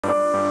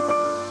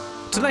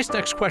Tonight's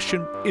next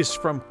question is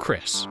from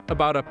Chris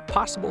about a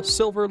possible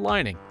silver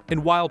lining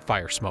in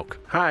wildfire smoke.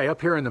 Hi,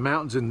 up here in the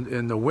mountains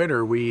in the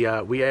winter, we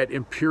add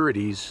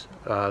impurities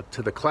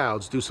to the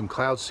clouds, do some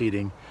cloud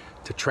seeding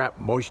to trap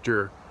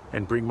moisture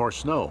and bring more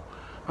snow.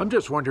 I'm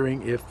just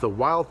wondering if the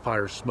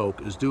wildfire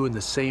smoke is doing the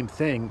same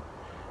thing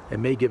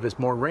and may give us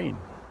more rain.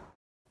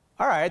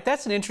 All right,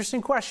 that's an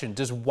interesting question.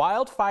 Does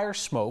wildfire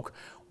smoke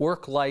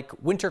work like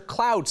winter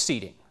cloud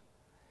seeding?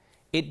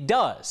 It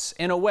does,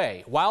 in a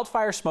way.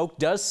 Wildfire smoke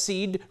does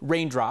seed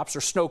raindrops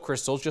or snow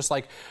crystals, just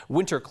like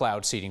winter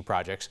cloud seeding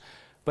projects,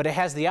 but it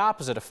has the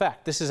opposite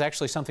effect. This is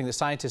actually something that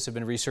scientists have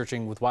been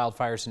researching with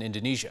wildfires in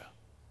Indonesia.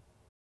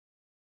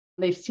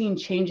 They've seen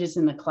changes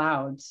in the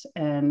clouds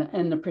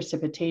and the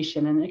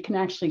precipitation, and it can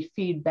actually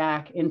feed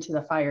back into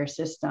the fire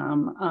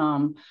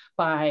system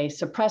by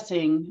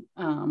suppressing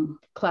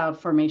cloud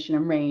formation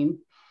and rain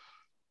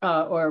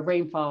or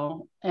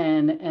rainfall,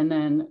 and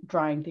then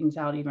drying things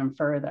out even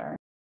further.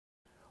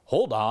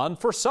 Hold on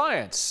for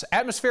science.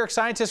 Atmospheric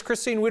scientist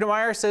Christine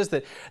Wiedemeyer says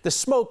that the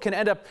smoke can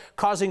end up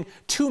causing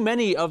too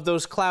many of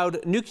those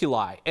cloud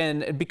nuclei.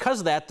 And because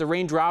of that, the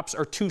raindrops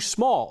are too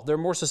small. They're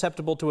more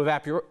susceptible to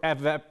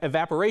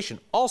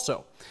evaporation.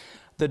 Also,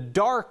 the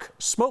dark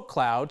smoke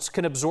clouds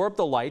can absorb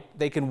the light,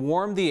 they can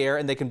warm the air,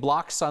 and they can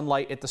block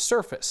sunlight at the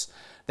surface.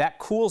 That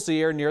cools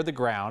the air near the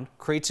ground,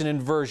 creates an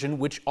inversion,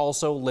 which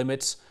also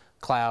limits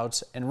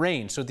clouds and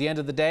rain. So at the end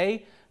of the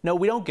day, no,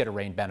 we don't get a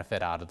rain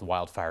benefit out of the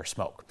wildfire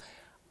smoke.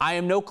 I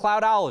am no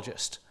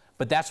cloudologist,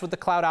 but that's what the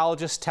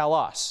cloudologists tell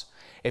us.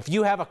 If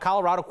you have a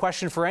Colorado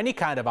question for any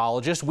kind of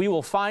ologist, we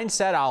will find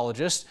said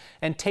ologist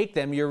and take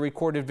them your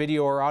recorded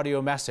video or audio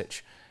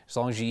message, as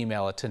long as you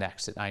email it to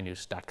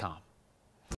next@inews.com.